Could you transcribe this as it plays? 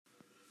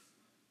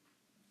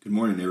Good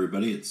morning,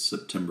 everybody. It's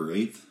September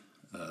 8th,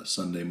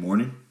 Sunday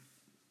morning,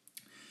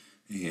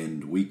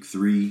 and Week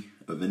 3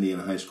 of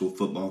Indiana High School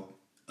football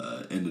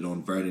ended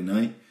on Friday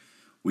night.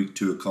 Week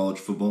 2 of college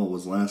football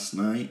was last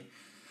night,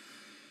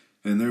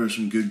 and there were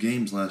some good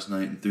games last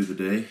night and through the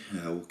day.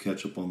 We'll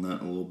catch up on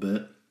that in a little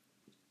bit.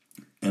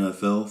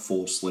 NFL,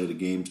 full slate of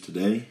games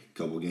today, a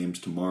couple games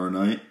tomorrow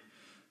night.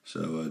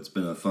 So it's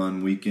been a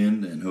fun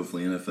weekend, and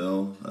hopefully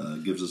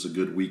NFL gives us a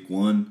good Week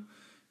 1.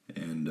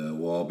 And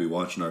we'll all be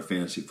watching our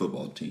fantasy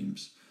football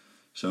teams.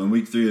 So in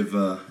Week 3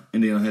 of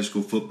Indiana High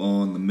School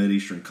football in the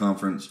Mid-Eastern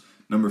Conference,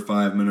 number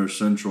 5 Monroe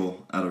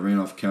Central out of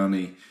Randolph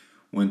County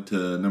went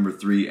to number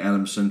 3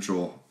 Adams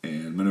Central,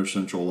 and Monroe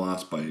Central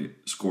lost by a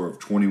score of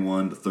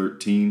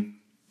 21-13.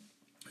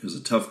 It was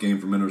a tough game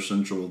for Monroe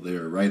Central. They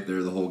were right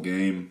there the whole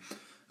game.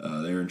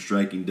 They were in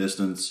striking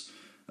distance.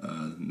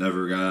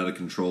 Never got out of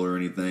control or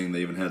anything.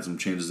 They even had some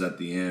chances at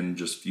the end.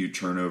 Just a few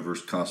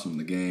turnovers cost them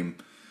the game.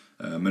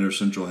 Monroe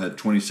Central had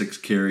 26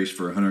 carries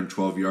for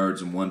 112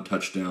 yards and 1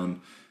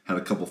 touchdown. Had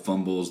a couple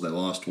fumbles. They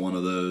lost one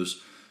of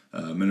those.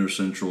 Monroe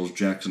Central's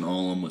Jackson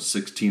Allum was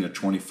 16 of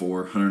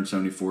 24,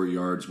 174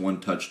 yards,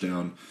 1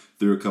 touchdown.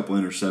 Threw a couple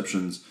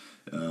interceptions.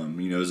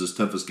 It was his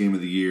toughest game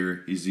of the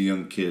year. He's a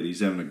young kid.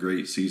 He's having a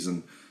great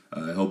season.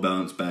 He'll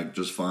bounce back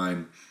just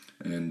fine.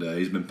 And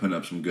he's been putting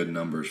up some good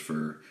numbers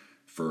for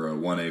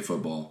 1A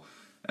football.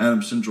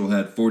 Adams Central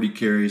had 40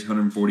 carries,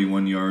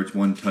 141 yards,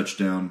 1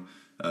 touchdown.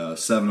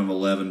 7 of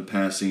 11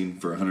 passing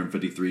for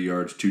 153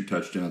 yards, 2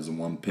 touchdowns, and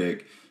 1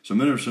 pick. So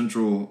Monroe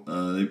Central,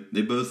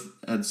 they both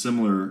had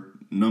similar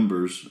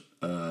numbers.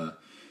 It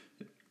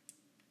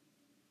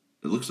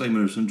looks like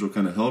Monroe Central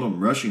kind of held them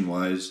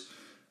rushing-wise,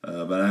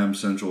 but Adams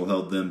Central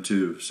held them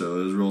too.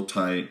 So it was real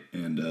tight,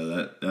 and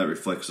that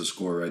reflects the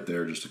score right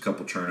there. Just a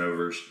couple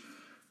turnovers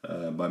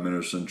by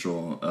Monroe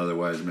Central.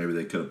 Otherwise, maybe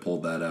they could have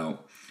pulled that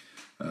out.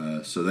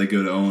 So they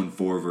go to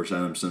 0-4 versus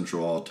Adams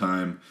Central all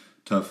time.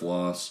 Tough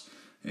loss.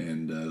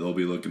 And they'll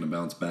be looking to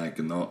bounce back.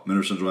 And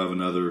Monroe Central will have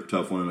another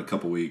tough one in a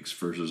couple weeks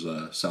versus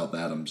South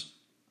Adams.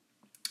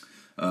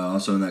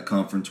 Also in that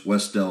conference,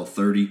 Westdell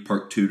 30,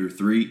 Park Tudor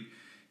 3,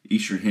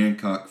 Eastern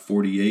Hancock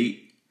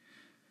 48,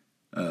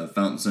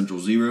 Fountain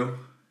Central 0,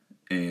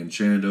 and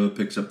Shenandoah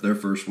picks up their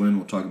first win.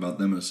 We'll talk about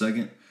them in a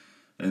second.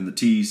 And the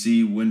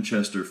TEC,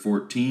 Winchester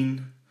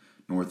 14,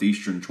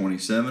 Northeastern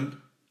 27.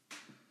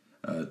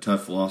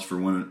 Tough loss for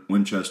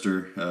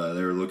Winchester.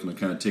 They were looking to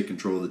kind of take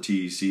control of the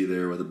TEC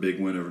there with a big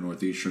win over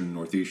Northeastern.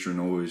 Northeastern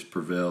always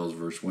prevails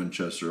versus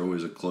Winchester,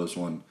 always a close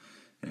one.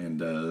 And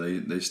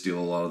they steal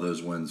a lot of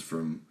those wins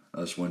from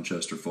us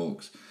Winchester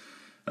folks.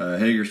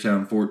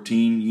 Hagerstown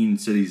 14, Union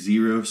City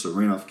 0. So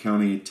Randolph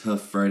County,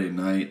 tough Friday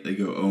night. They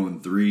go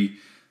 0-3.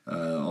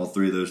 All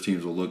three of those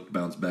teams will look to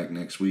bounce back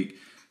next week.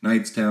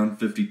 Knightstown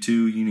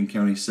 52, Union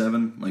County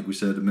 7. Like we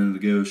said a minute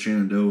ago,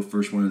 Shenandoah,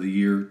 first win of the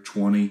year,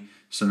 20.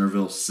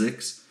 Centerville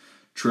 6,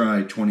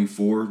 Tri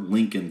 24,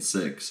 Lincoln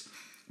 6.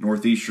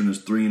 Northeastern is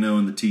 3-0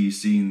 in the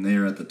TEC, and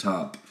they're at the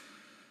top.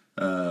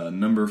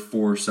 Number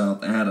 4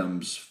 South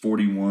Adams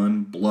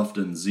 41,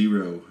 Bluffton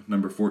 0.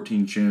 Number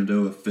 14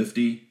 Shenandoah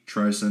 50,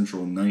 Tri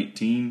Central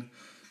 19.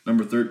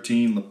 Number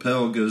 13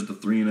 LaPel goes to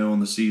 3-0 in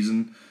the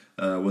season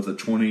with a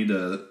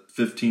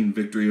 20-15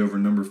 victory over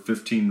number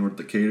 15 North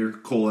Decatur.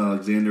 Cole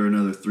Alexander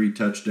another 3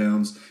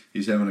 touchdowns.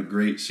 He's having a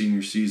great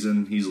senior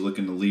season. He's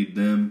looking to lead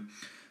them.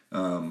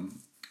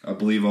 I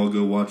believe I'll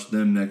go watch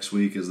them next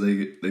week as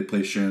they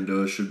play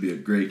Shenandoah. Should be a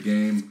great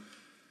game.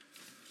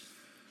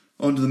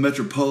 On to the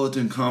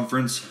Metropolitan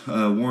Conference.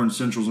 Warren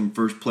Central's in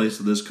first place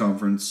of this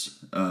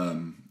conference,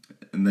 and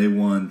they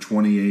won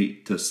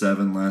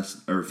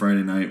 28-7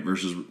 Friday night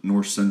versus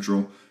North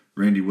Central.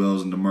 Randy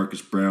Wells and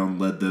DeMarcus Brown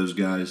led those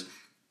guys.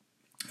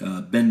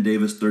 Ben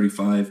Davis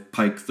 35,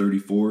 Pike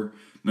 34.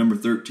 Number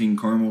 13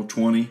 Carmel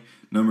 20.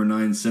 Number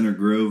 9 Center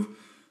Grove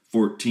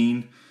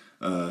 14.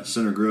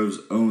 Center Grove's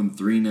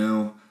 0-3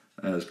 now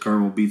as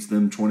Carmel beats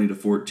them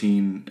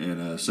 20-14,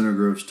 and Center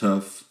Grove's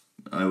tough.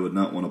 I would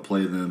not want to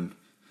play them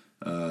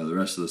the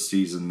rest of the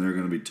season. They're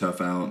going to be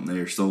tough out, and they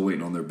are still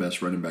waiting on their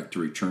best running back to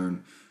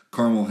return.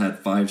 Carmel had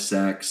 5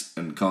 sacks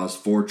and caused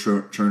 4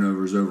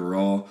 turnovers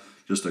overall.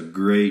 Just a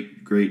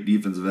great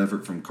defensive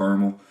effort from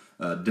Carmel.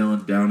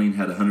 Dylan Downing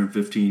had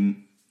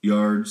 115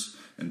 yards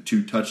and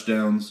 2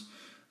 touchdowns.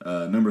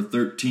 Number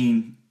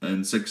 13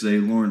 and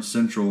 6A Lawrence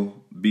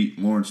Central beat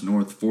Lawrence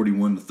North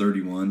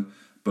 41-31.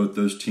 Both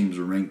those teams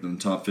are ranked in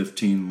the top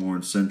 15.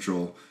 Lawrence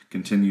Central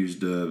continues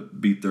to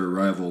beat their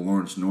rival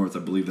Lawrence North. I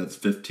believe that's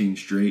 15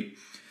 straight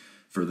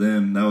for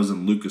them. That was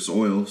in Lucas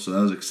Oil, so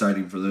that was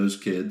exciting for those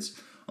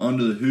kids. On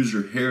to the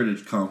Hoosier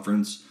Heritage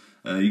Conference.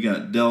 You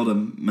got Delta,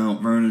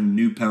 Mount Vernon,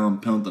 New Pal,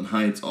 and Pelton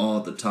Heights all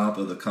at the top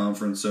of the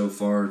conference so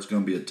far. It's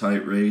going to be a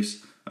tight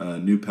race.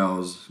 New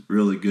Pal's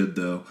really good,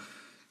 though.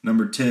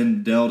 Number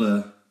 10,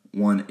 Delta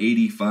won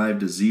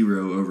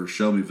 85-0 over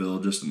Shelbyville.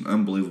 Just an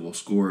unbelievable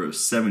score. It was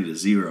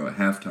 70-0 at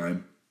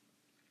halftime.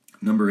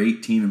 Number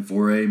 18 and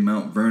 4A,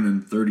 Mount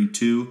Vernon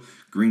 32,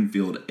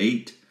 Greenfield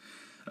 8.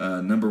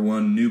 Number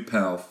 1, New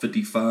Pal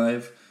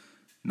 55,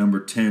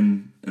 number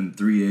 10 in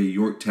 3A,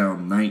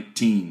 Yorktown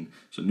 19.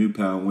 So New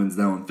Pal wins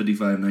that one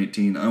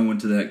 55-19. I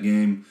went to that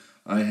game.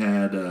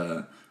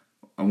 I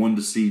wanted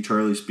to see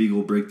Charlie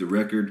Spiegel break the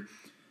record,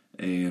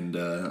 and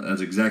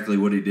that's exactly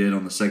what he did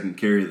on the second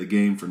carry of the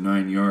game for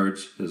 9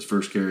 yards. His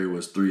first carry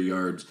was 3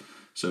 yards,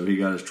 so he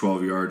got his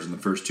 12 yards in the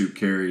first 2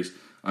 carries.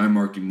 I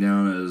marked him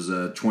down as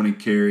 20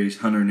 carries,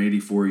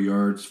 184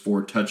 yards,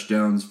 4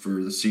 touchdowns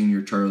for the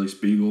senior Charlie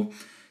Spiegel,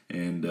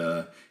 and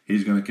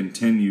he's going to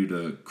continue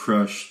to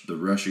crush the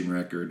rushing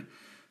record.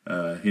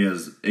 He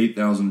has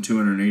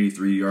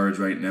 8,283 yards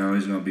right now.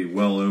 He's going to be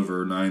well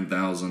over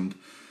 9,000,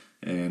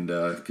 and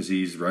because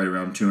he's right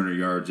around 200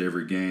 yards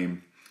every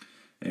game.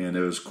 And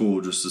it was cool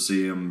just to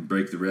see him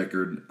break the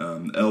record.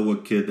 The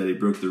Elwood kid that he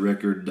broke the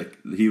record,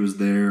 he was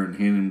there and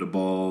handed him the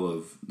ball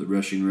of the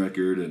rushing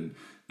record, and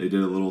they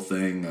did a little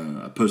thing.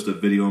 I posted a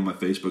video on my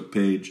Facebook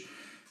page,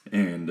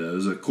 and it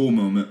was a cool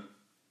moment.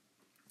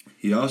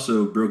 He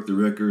also broke the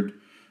record,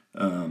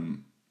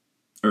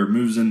 or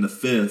moves into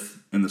 5th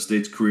in the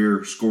state's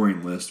career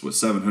scoring list with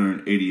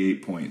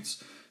 788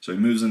 points. So he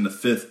moves into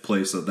 5th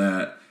place of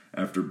that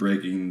after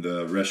breaking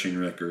the rushing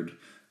record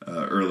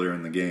earlier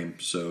in the game.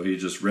 So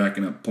he's just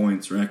racking up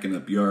points, racking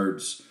up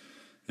yards,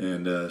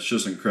 and it's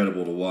just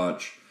incredible to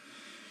watch.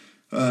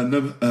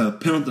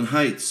 Pendleton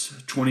Heights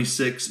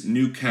 26,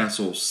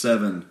 Newcastle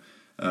 7.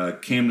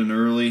 Camden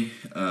Early,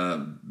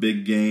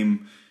 big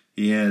game.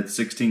 He had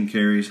 16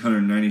 carries,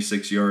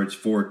 196 yards,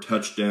 4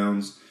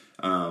 touchdowns.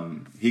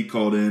 He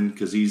called in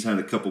because he's had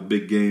a couple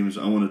big games.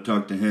 I want to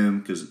talk to him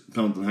because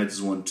Pendleton Heights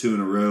has won 2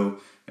 in a row,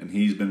 and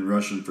he's been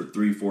rushing for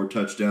 3-4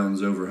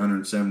 touchdowns, over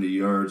 170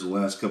 yards the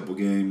last couple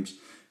games.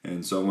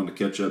 And so I want to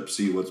catch up,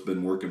 see what's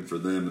been working for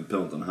them in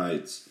Pendleton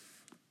Heights.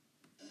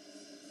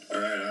 All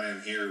right, I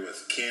am here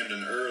with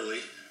Camden Early,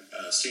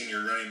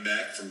 senior running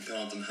back from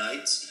Pendleton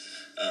Heights.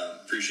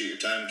 Appreciate your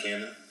time,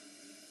 Camden.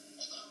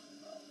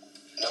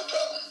 No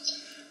problem.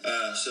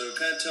 So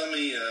kind of tell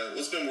me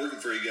what's been working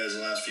for you guys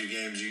the last few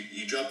games.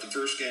 You dropped the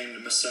first game to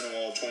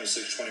Miss-Sentinel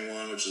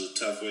 26-21, which is a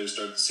tough way to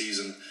start the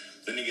season.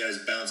 Then you guys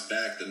bounced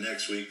back the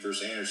next week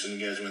versus Anderson.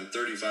 You guys win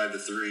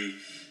 35-3,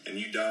 and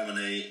you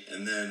dominate.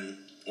 And then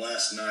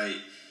last night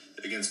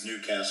against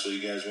Newcastle,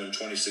 you guys win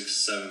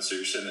 26-7. So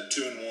you're sitting at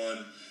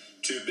 2-1,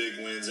 2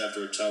 big wins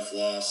after a tough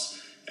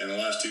loss. And the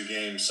last 2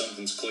 games,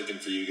 something's clicking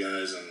for you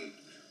guys. And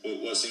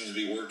what seems to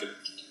be working?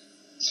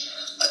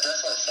 I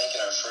definitely think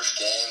in our first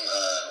game,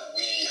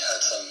 we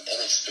had some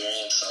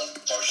inexperience on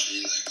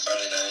varsity, like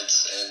Friday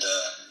nights, and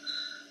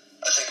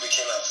I think we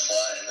came out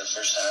flat in the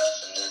first half,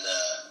 and then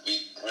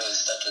we really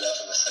stepped it up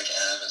in the second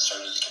half and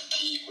started to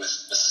compete with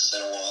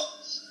Mississinawa,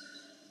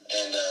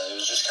 and it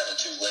was just kind of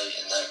too late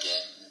in that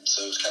game,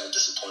 so it was kind of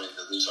disappointing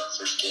to lose our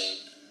first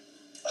game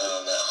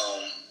at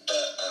home,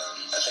 but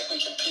I think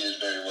we competed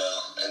very well.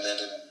 And then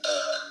in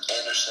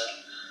Anderson,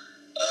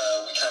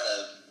 we kind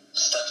of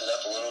stepped it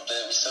up a little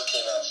bit. We still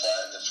came out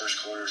flat in the first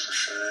quarter for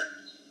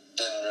sure.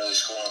 Didn't really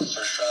score on the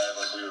first drive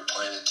like we were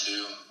planning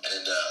to.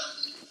 And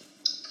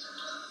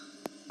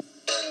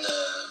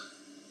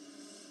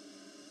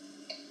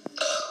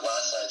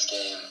last night's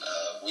game,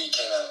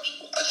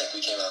 I think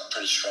we came out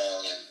pretty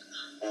strong and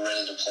we're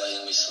ready to play,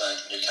 and we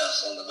smacked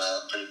Newcastle in the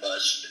mouth pretty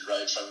much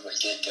right from the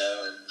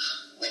get-go. And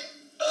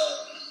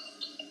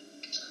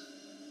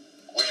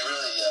we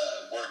really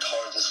worked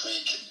hard this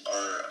week.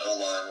 Our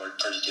O-line worked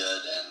pretty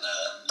good, and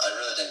I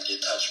really didn't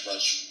get touched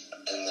much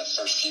in the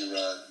first few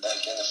runs.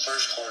 Like in the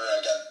first quarter,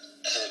 I got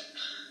hit,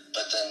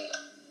 but then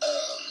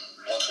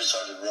once we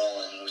started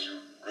rolling, we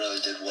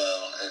really did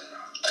well. And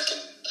I can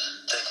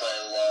take my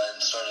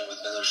O-line, starting with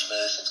Miller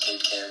Smith and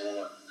Cade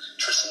Campbell and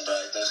Tristan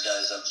Bragg. Those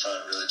guys up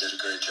front really did a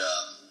great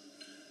job.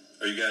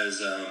 Are you guys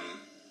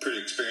pretty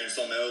experienced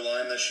on the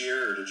O-line this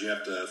year, or did you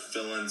have to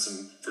fill in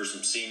for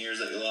some seniors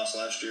that you lost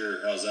last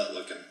year, or how's that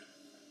looking?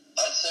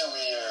 I'd say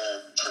we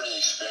are pretty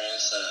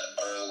experienced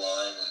at our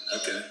O-line.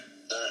 And, okay.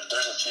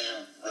 There's a few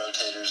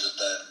rotators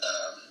that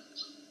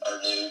are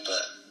new,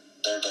 but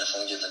they're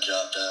definitely getting the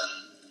job done.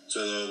 So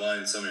the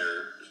O-line, some of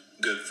your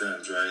good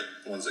friends, right?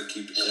 Ones that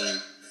keep it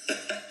clean.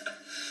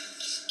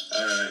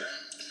 All right.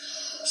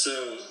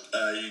 So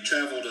you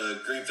travel to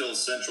Greenfield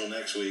Central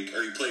next week,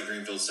 or you play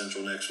Greenfield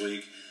Central next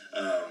week,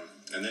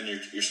 and then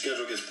your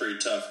schedule gets pretty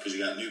tough because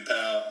you got New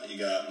Pal, you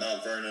got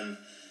Mount Vernon,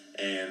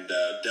 and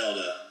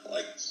Delta,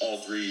 like all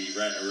 3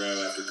 right in a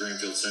row after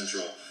Greenfield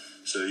Central.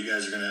 So you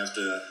guys are going to have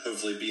to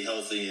hopefully be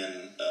healthy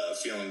and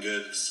feeling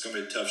good. It's going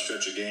to be a tough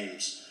stretch of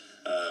games.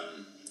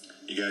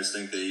 You guys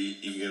think that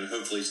you can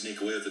hopefully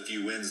sneak away with a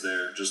few wins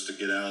there just to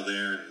get out of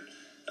there and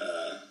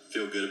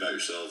feel good about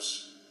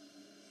yourselves?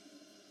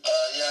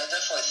 Yeah, I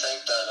definitely think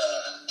that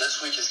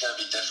this week is going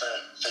to be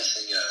different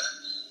facing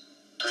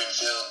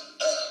Greenfield.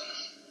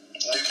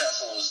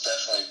 Newcastle was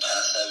definitely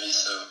pass heavy,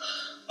 so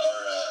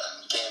our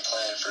game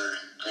plan for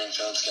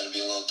Greenfield is going to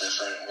be a little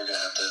different. We're going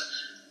to have to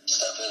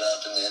step it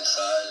up in the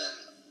inside, and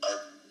our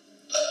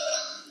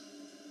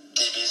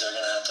DBs are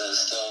going to have to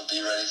still be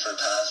ready for a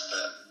pass,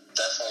 but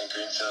definitely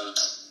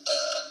Greenfield's a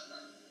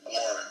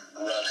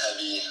more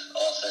run-heavy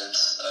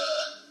offense.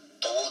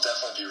 but we'll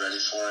definitely be ready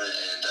for it,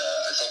 and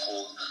I think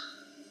we'll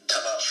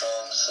come out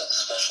strong,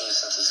 especially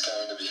since it's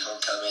going to be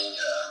homecoming.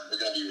 We're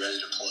going to be ready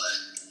to play.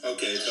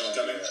 Okay, it's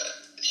homecoming.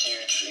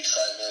 Huge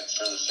excitement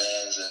for the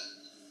fans, and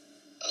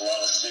a lot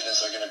of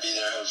students are going to be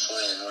there,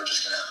 hopefully, and we're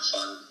just going to have a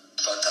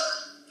fun time.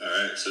 All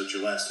right, so it's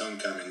your last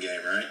homecoming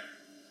game, right?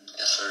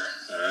 Yes, sir.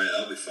 All right,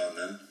 that'll be fun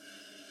then.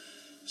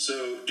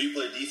 So, do you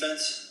play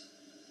defense?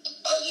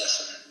 Yes,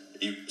 sir.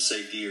 You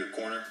safety or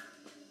corner?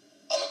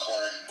 I'm a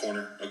corner.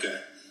 Corner,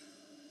 okay.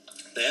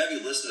 They have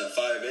you listed at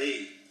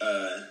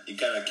 5'8". You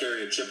kind of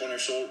carry a chip on your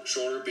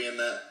shoulder, being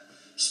that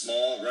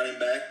small running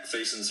back,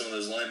 facing some of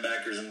those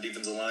linebackers and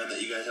defensive line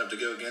that you guys have to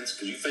go against,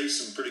 because you face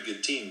some pretty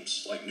good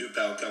teams, like New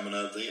Pal coming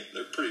up.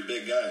 They're pretty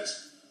big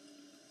guys.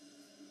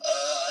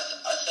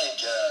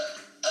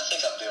 I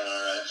think I'm doing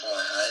all right for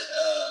my height.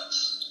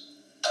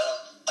 I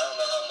don't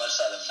know how much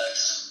that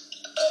affects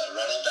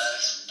running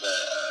backs,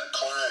 but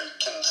corner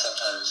can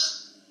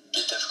sometimes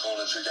be difficult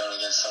if you're going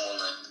against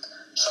someone on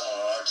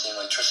our team,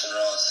 like Tristan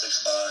Ross,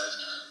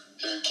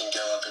 6'5", who can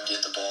go up and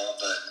get the ball.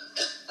 But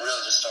it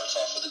really just starts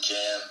off with a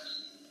jam,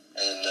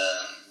 and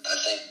I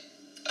think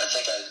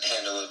I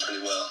handle it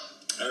pretty well.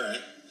 All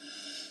right.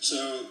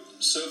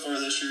 So far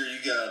this year, you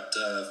got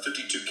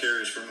 52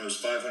 carries for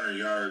almost 500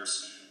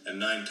 yards and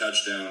 9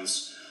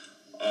 touchdowns.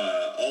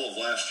 All of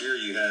last year,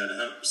 you had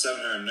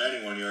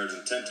 791 yards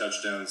and 10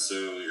 touchdowns, so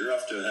you're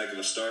off to a heck of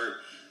a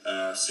start.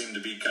 Seem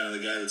to be kind of the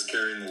guy that's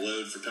carrying the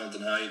load for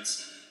Pendleton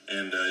Heights,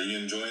 and you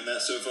enjoying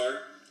that so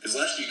far? Because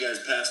last year you guys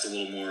passed a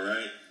little more,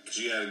 right? Because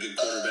you had a good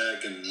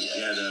quarterback, and yeah,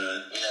 you had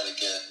we had a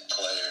good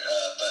player,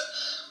 but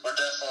we're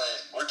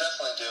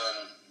definitely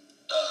doing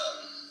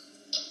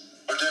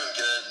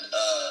good.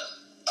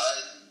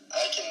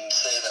 I can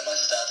say that my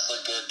stats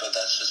look good, but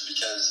that's just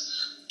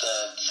because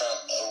the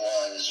front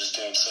line is just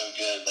doing so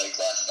good. Like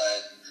last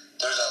night,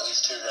 there's at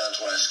least 2 runs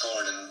where I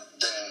scored and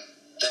didn't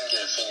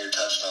get a finger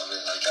touched on me.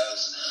 Like I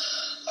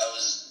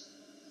was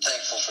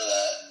thankful for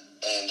that,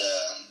 and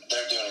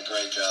they're doing a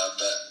great job.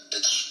 But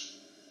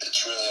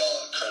it's really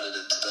all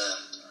credited to them.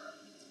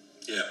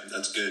 Yeah,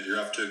 that's good. You're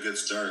off to a good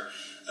start.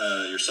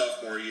 Your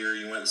sophomore year,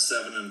 you went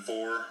 7-4,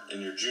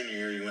 and your junior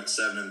year, you went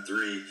 7-3.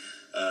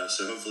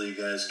 So hopefully you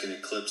guys can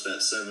eclipse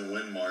that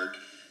 7-win mark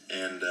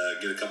and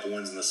get a couple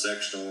wins in the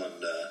sectional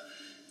and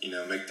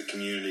make the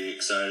community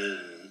excited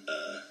and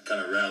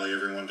kind of rally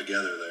everyone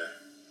together there.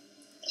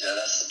 Yeah,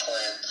 that's the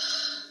plan.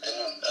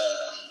 And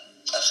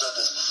I've said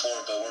this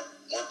before, but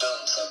we're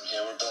building something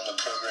here. We're building a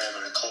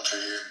program and a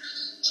culture here.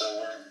 So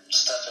we're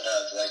stepping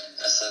up. Like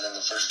I said in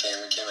the first game,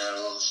 we came out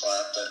a little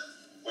flat, but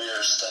we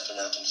are stepping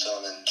up and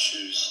filling in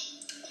shoes.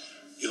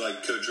 You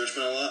like Coach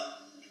Richmond a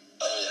lot?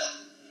 Oh, yeah.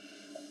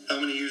 How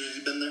many years has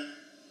he been there?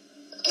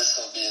 This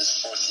will be his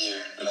 4th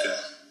year. Okay.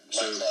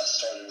 My class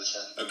started with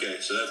him.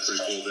 Okay, so that's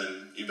pretty cool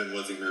then. You've been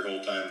with him your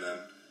whole time then.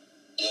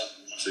 Yep.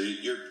 So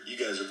you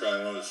guys are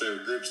probably one of his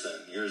favorite groups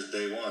then. Yours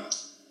day one.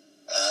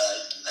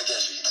 I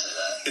guess you could say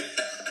that.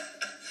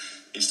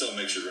 He still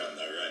makes you run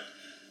though, right?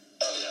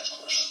 Oh, yeah, of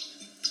course.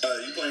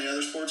 You play any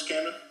other sports,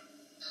 Camden? I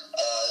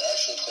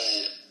actually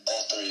play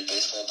all 3,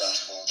 baseball,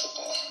 basketball, and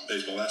football.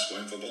 Baseball,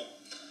 basketball, and football?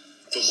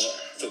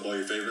 Football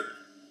your favorite?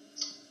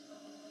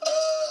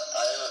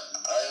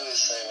 I always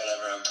say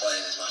whatever I'm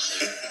playing is my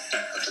favorite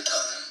at the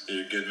time.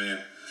 You're a good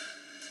man.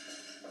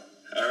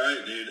 All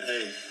right, dude.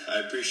 Hey, I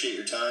appreciate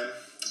your time.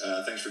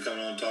 Thanks for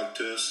coming on and talking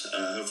to us.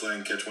 Hopefully I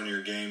can catch one of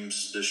your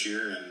games this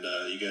year, and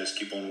you guys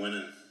keep on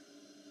winning.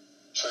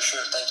 For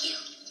sure. Thank you.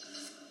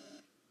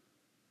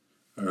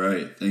 All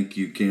right. Thank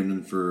you,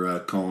 Camden, for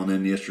calling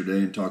in yesterday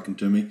and talking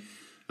to me.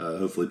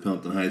 Hopefully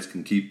Pendleton Heights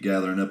can keep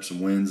gathering up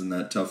some wins in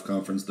that tough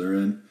conference they're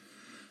in.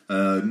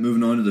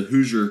 Moving on to the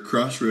Hoosier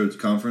Crossroads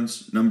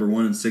Conference, number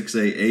 1 in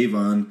 6A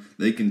Avon,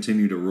 they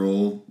continue to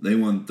roll. They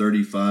won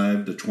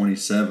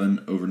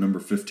 35-27 over number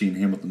 15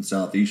 Hamilton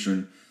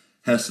Southeastern.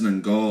 Hessen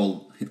and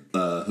Gall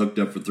hooked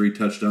up for 3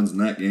 touchdowns in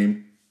that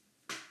game.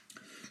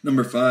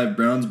 Number 5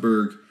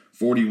 Brownsburg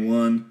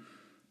 41.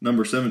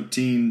 Number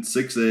 17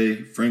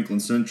 6A Franklin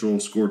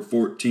Central scored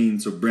 14.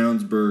 So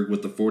Brownsburg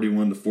with the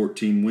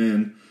 41-14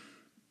 win.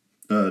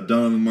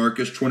 Donovan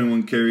Marcus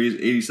 21 carries,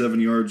 87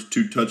 yards,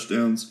 2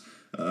 touchdowns.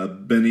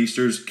 Ben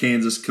Easters,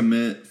 Kansas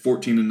commit,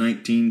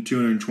 14-19,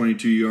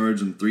 222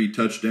 yards and 3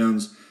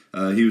 touchdowns.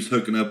 He was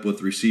hooking up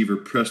with receiver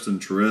Preston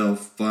Terrell,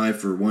 5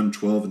 for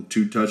 112 and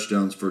 2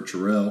 touchdowns for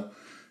Terrell.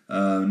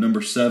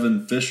 Number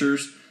 7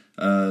 Fishers,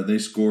 they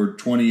scored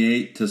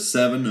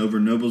 28-7 over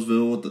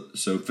Noblesville,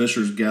 so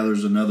Fishers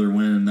gathers another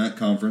win in that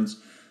conference.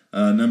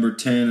 Number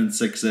 10 in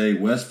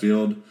 6A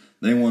Westfield,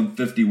 they won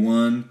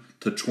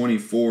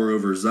 51-24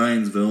 over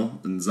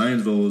Zionsville, and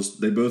Zionsville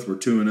they both were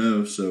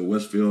 2-0, so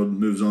Westfield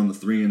moves on to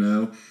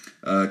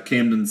 3-0.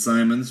 Camden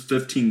Simons,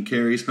 15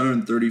 carries,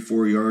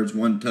 134 yards,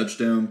 1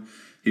 touchdown.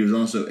 He was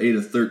also 8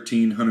 of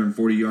 13,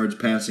 140 yards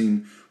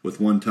passing with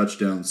 1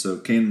 touchdown. So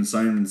Camden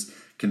Simons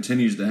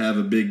continues to have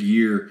a big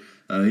year.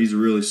 He's a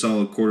really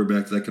solid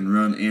quarterback that can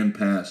run and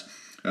pass.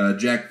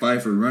 Jack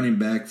Pfeiffer, running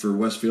back for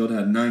Westfield,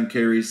 had 9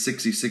 carries,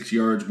 66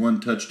 yards, 1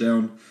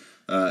 touchdown.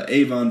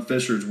 Avon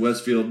Fishers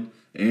Westfield,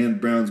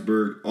 and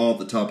Brownsburg, all at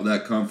the top of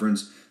that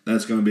conference.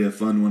 That's going to be a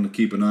fun one to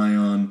keep an eye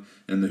on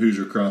in the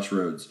Hoosier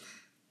Crossroads.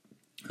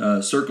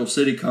 Circle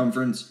City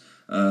Conference,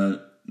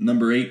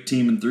 number 8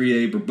 team in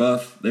 3A,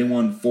 Brebeuf, they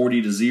won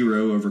 40-0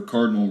 over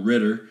Cardinal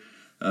Ritter.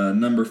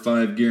 Number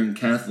 5 Gearin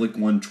Catholic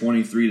won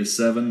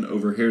 23-7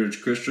 over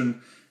Heritage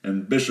Christian,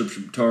 and Bishop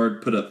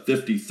Chatard put up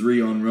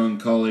 53 on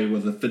Roncalli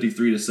with a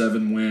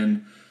 53-7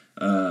 win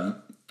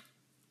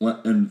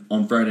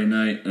on Friday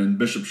night. And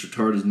Bishop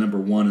Chatard is number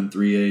 1 in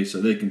 3A,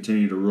 so they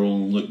continue to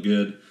roll and look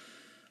good.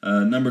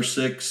 Number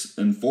 6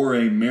 in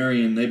 4A,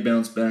 Marion, they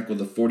bounced back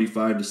with a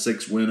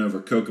 45-6 win over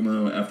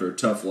Kokomo after a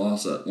tough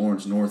loss at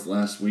Lawrence North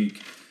last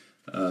week.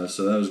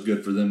 So that was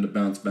good for them to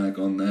bounce back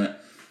on that.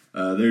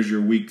 There's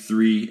your Week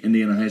 3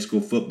 Indiana High School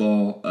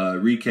football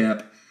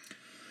recap.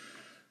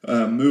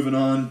 Moving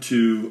on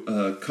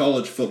to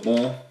college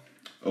football,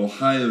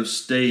 Ohio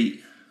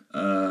State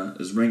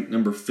is ranked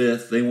number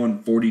 5th. They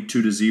won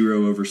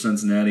 42-0 over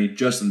Cincinnati.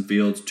 Justin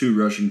Fields, 2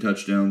 rushing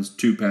touchdowns,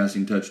 2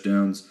 passing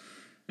touchdowns,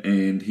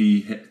 and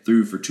he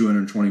threw for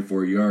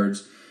 224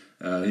 yards.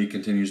 He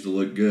continues to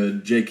look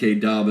good. J.K.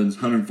 Dobbins,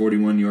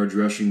 141 yards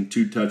rushing,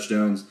 2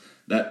 touchdowns.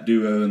 That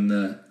duo and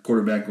the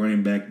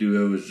quarterback-running back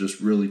duo is just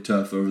really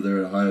tough over there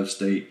at Ohio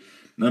State.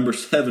 Number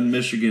 7,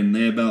 Michigan,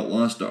 they about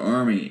lost to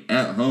Army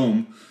at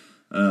home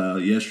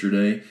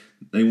yesterday.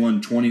 They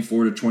won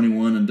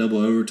 24-21 in double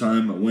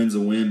overtime. A win's a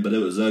win, but it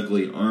was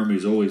ugly.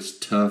 Army's always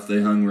tough.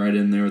 They hung right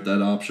in there with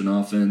that option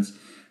offense.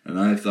 And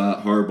I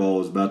thought Harbaugh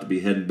was about to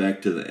be heading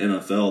back to the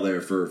NFL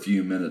there for a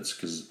few minutes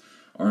because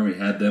Army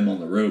had them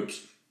on the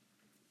ropes.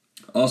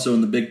 Also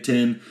in the Big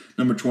Ten,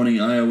 number 20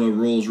 Iowa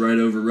rolls right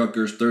over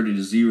Rutgers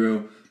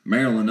 30-0.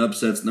 Maryland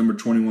upsets number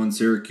 21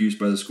 Syracuse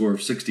by the score of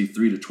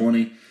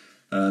 63-20.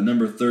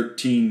 Number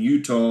 13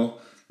 Utah,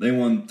 they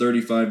won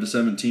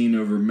 35-17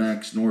 over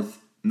Max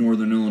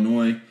Northern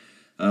Illinois.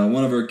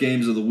 One of our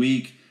games of the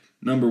week,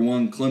 number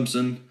 1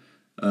 Clemson,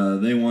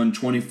 they won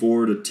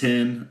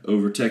 24-10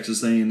 over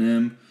Texas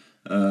A&M.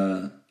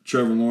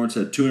 Trevor Lawrence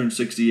had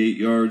 268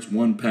 yards,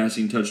 1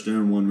 passing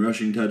touchdown, 1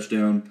 rushing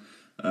touchdown.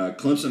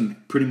 Clemson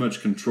pretty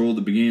much controlled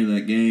the beginning of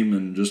that game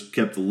and just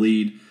kept the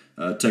lead.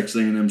 Texas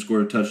A&M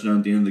scored a touchdown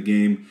at the end of the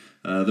game.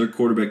 Their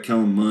quarterback,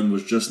 Kellen Mond,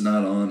 was just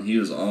not on. He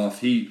was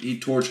off. He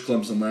torched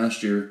Clemson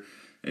last year,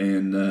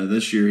 and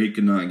this year he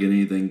could not get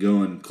anything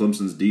going.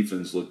 Clemson's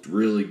defense looked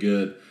really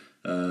good.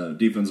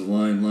 Defensive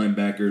line,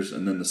 linebackers,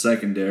 and then the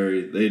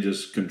secondary, they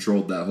just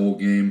controlled that whole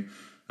game,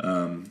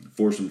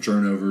 forced some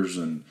turnovers,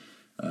 and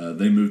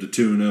they moved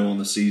to 2-0 on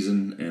the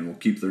season and will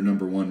keep their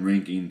number 1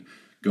 ranking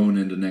going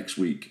into next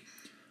week.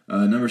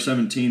 Number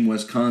 17,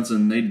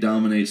 Wisconsin, they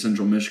dominate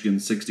Central Michigan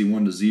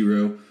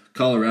 61-0.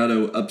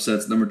 Colorado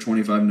upsets number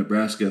 25,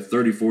 Nebraska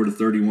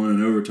 34-31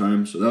 in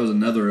overtime, so that was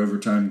another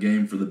overtime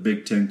game for the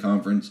Big Ten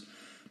Conference.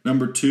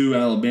 Number 2,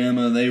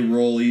 Alabama, they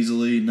roll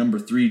easily. Number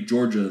 3,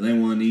 Georgia, they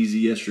won easy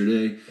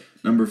yesterday.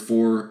 Number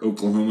 4,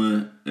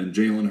 Oklahoma and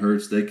Jalen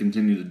Hurts, they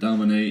continue to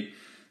dominate.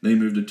 They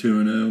moved to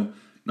 2-0.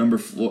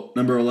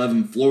 Number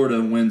 11,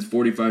 Florida wins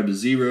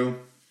 45-0.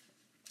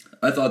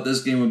 I thought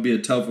this game would be a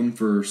tough one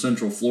for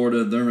Central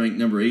Florida. They're ranked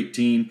number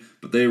 18,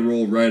 but they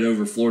rolled right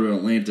over Florida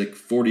Atlantic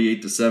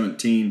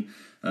 48-17.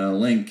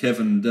 Lane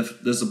Kiffin,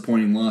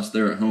 disappointing loss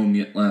there at home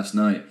yet last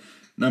night.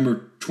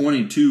 Number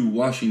 22,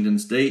 Washington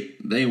State,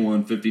 they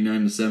won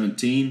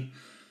 59-17.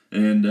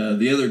 And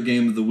the other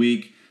game of the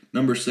week,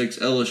 number 6,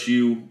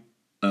 LSU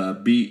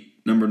beat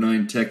number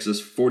 9,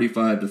 Texas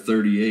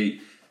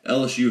 45-38.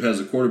 LSU has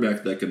a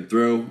quarterback that can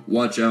throw.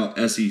 Watch out,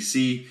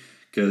 SEC,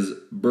 because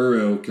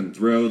Burrow can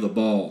throw the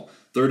ball.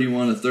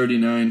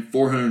 31-39,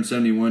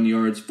 471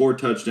 yards, 4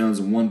 touchdowns,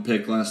 and 1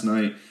 pick last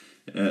night.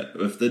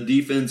 If the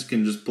defense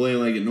can just play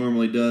like it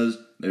normally does,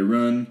 they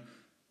run.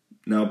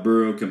 Now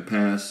Burrow can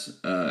pass.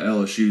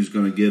 LSU's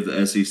going to give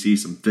the SEC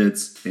some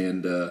fits,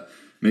 and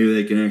maybe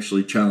they can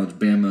actually challenge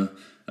Bama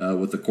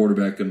with the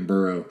quarterback and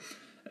Burrow.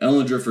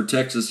 Ellinger for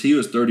Texas, he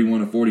was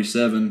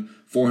 31-47,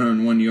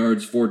 401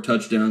 yards, 4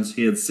 touchdowns.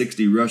 He had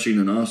 60 rushing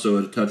and also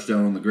had a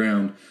touchdown on the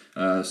ground.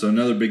 So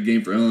another big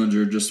game for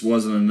Ellinger, just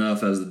wasn't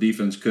enough as the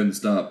defense couldn't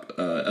stop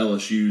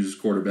LSU's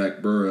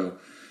quarterback Burrow.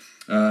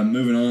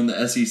 Moving on,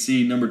 the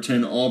SEC, number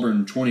 10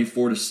 Auburn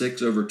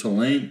 24-6 over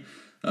Tulane.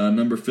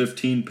 Number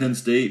 15 Penn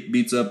State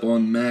beats up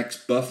on Max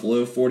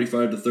Buffalo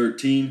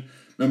 45-13.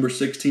 Number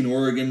 16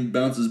 Oregon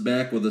bounces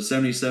back with a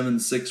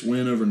 77-6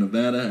 win over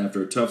Nevada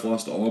after a tough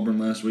loss to Auburn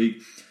last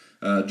week.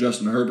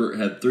 Justin Herbert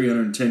had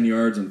 310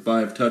 yards and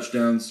 5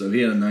 touchdowns, so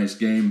he had a nice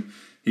game.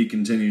 He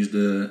continues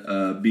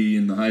to be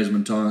in the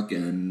Heisman talk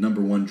and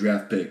number 1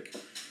 draft pick.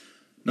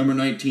 Number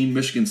 19,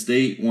 Michigan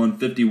State won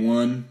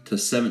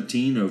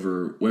 51-17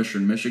 over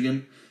Western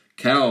Michigan.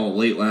 Cal,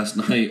 late last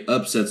night,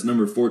 upsets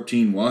number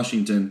 14,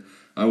 Washington.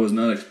 I was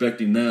not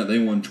expecting that. They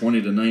won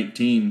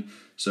 20-19,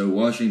 so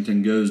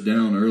Washington goes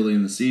down early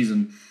in the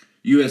season.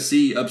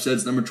 USC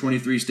upsets number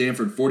 23,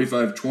 Stanford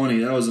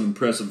 45-20. That was an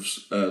impressive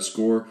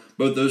score.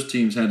 Both those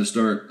teams had to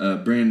start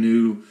brand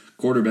new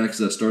quarterbacks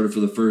that started for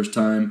the first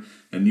time.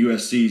 And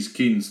USC's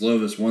Keaton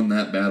Slovis won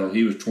that battle.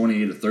 He was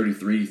 28 of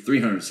 33,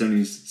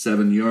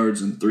 377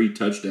 yards, and 3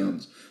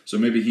 touchdowns. So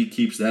maybe he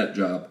keeps that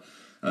job.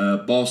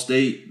 Ball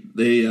State,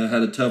 they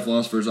had a tough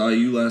loss versus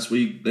IU last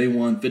week. They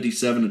won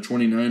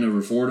 57-29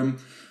 over Fordham.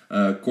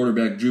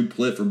 Quarterback Drew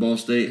Plitt for Ball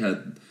State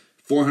had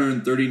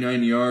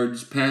 439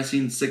 yards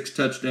passing, 6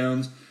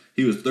 touchdowns.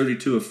 He was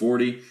 32 of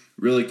 40.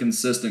 Really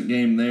consistent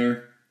game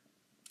there.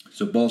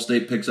 So Ball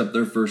State picks up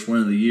their first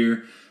win of the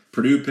year.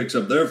 Purdue picks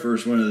up their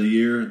first win of the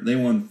year. They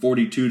won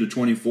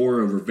 42-24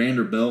 over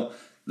Vanderbilt.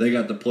 They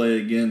got to play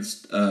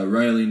against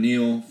Riley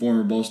Neal,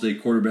 former Ball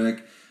State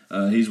quarterback.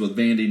 He's with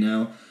Vandy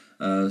now,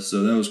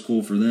 so that was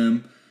cool for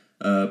them.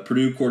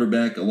 Purdue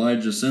quarterback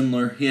Elijah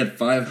Sindler, he had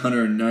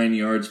 509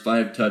 yards,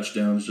 5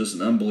 touchdowns, just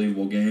an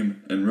unbelievable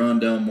game. And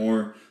Rondell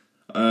Moore,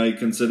 I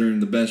consider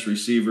him the best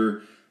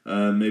receiver.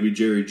 Maybe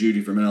Jerry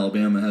Jeudy from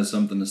Alabama has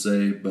something to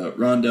say, but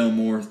Rondell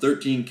Moore,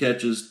 13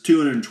 catches,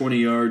 220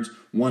 yards,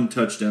 1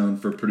 touchdown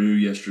for Purdue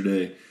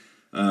yesterday.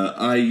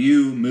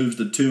 IU moves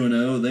to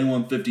 2-0. They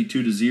won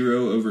 52-0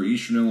 over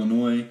Eastern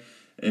Illinois.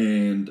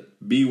 And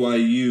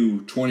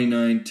BYU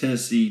 29,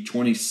 Tennessee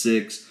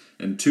 26,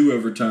 and 2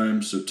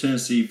 overtimes. So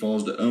Tennessee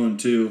falls to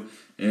 0-2,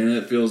 and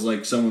it feels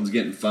like someone's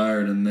getting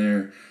fired in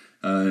there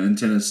in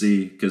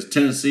Tennessee. Because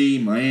Tennessee,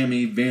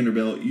 Miami,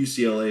 Vanderbilt,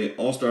 UCLA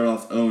all start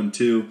off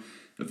 0-2.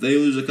 If they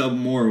lose a couple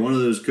more, one of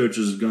those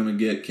coaches is going to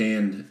get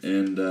canned,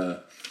 and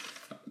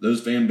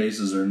those fan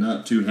bases are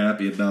not too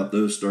happy about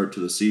those start to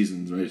the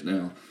seasons right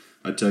now.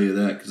 I tell you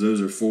that, because those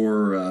are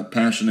 4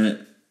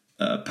 passionate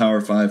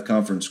Power 5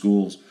 conference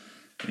schools,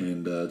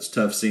 and it's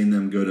tough seeing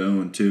them go to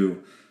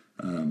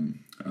 0-2.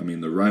 I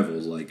mean, the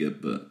rivals like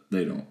it, but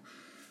they don't.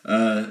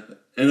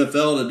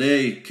 NFL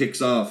today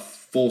kicks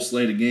off full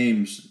slate of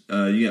games.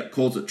 You got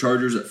Colts at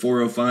Chargers at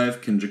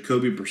 4:05. Can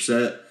Jacoby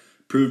Brissett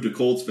prove to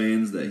Colts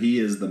fans that he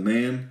is the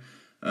man?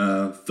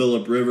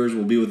 Phillip Rivers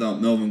will be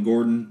without Melvin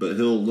Gordon, but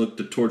he'll look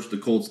to torch the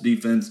Colts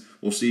defense.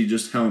 We'll see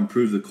just how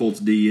improved the Colts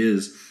D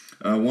is.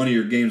 One of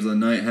your games of the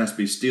night has to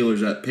be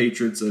Steelers at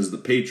Patriots, as the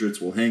Patriots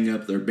will hang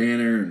up their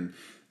banner and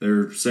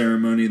their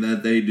ceremony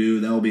that they do.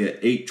 That will be at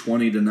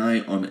 8:20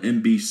 tonight on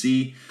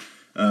NBC.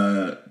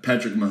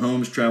 Patrick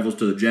Mahomes travels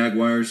to the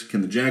Jaguars.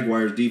 Can the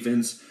Jaguars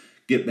defense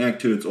get back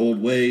to its old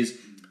ways?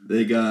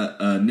 They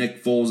got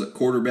Nick Foles at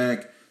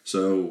quarterback,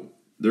 so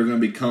they're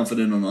going to be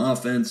confident on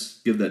offense,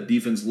 give that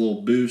defense a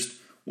little boost.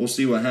 We'll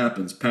see what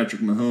happens.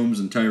 Patrick Mahomes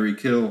and Tyreek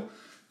Hill,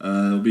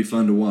 it'll be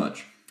fun to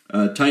watch.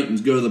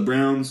 Titans go to the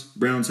Browns.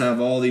 Browns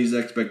have all these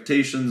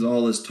expectations,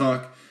 all this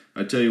talk.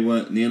 I tell you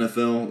what, in the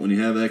NFL, when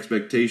you have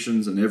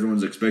expectations and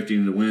everyone's expecting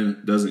you to win,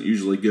 it doesn't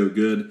usually go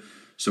good.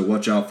 So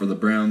watch out for the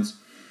Browns.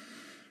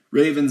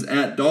 Ravens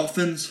at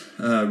Dolphins.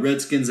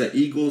 Redskins at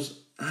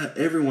Eagles.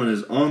 Everyone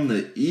is on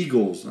the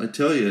Eagles. I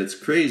tell you, it's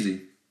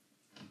crazy.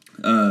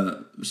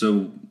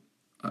 So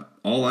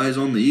all eyes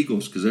on the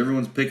Eagles, because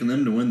everyone's picking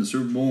them to win the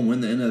Super Bowl and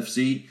win the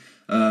NFC.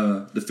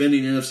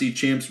 Defending NFC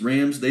champs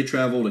Rams, they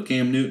travel to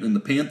Cam Newton and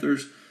the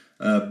Panthers.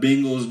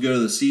 Bengals go to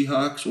the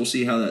Seahawks. We'll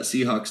see how that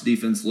Seahawks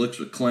defense looks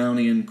with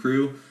Clowney and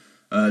crew.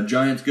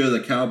 Giants go to the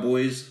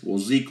Cowboys. Will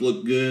Zeke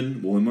look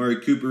good? Will Amari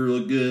Cooper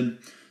look good?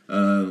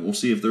 We'll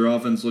see if their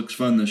offense looks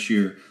fun this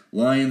year.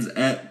 Lions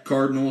at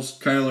Cardinals.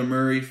 Kyler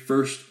Murray,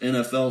 first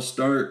NFL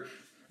start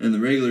in the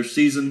regular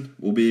season,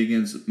 will be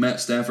against Matt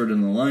Stafford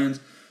and the Lions.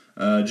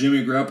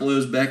 Jimmy Garoppolo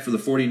is back for the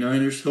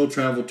 49ers. He'll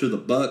travel to the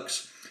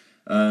Bucks.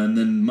 And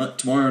then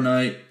tomorrow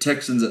night,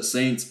 Texans at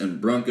Saints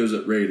and Broncos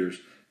at Raiders.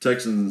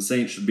 Texans and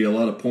Saints should be a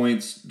lot of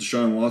points.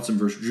 Deshaun Watson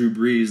versus Drew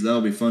Brees, that'll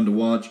be fun to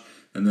watch.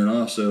 And then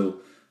also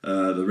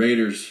the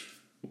Raiders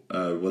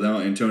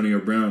without Antonio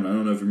Brown. I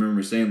don't know if you remember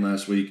me saying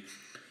last week,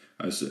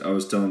 I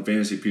was telling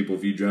fantasy people,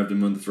 if you draft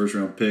him on the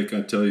first-round pick,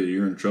 I tell you,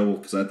 you're in trouble,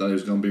 because I thought he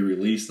was going to be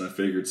released, and I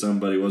figured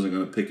somebody wasn't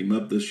going to pick him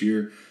up this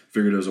year.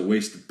 Figured it was a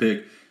wasted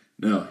pick.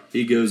 No,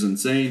 he goes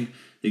insane.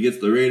 He gets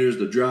the Raiders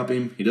to drop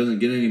him. He doesn't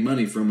get any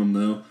money from them,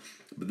 though.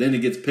 But then he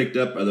gets picked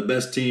up by the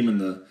best team in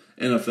the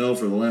NFL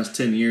for the last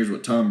 10 years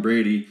with Tom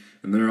Brady,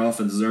 and their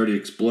offense is already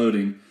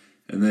exploding,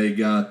 and they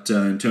got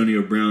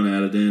Antonio Brown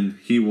added in.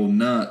 He will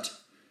not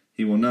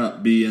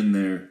be in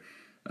there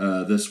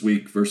this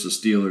week versus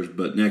Steelers,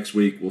 but next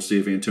week we'll see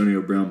if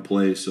Antonio Brown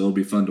plays, so it'll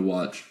be fun to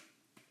watch.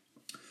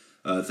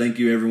 Thank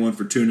you, everyone,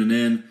 for tuning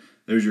in.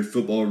 There's your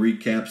football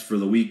recaps for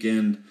the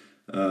weekend.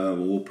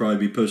 We'll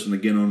probably be posting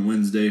again on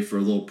Wednesday for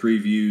a little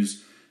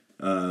previews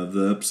of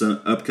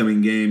the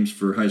upcoming games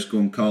for high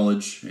school and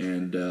college,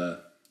 and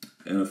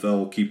NFL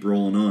will keep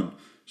rolling on.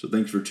 So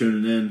thanks for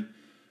tuning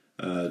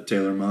in.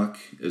 Taylor Mock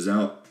is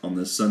out on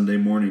this Sunday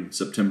morning,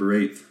 September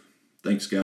 8th. Thanks, guys.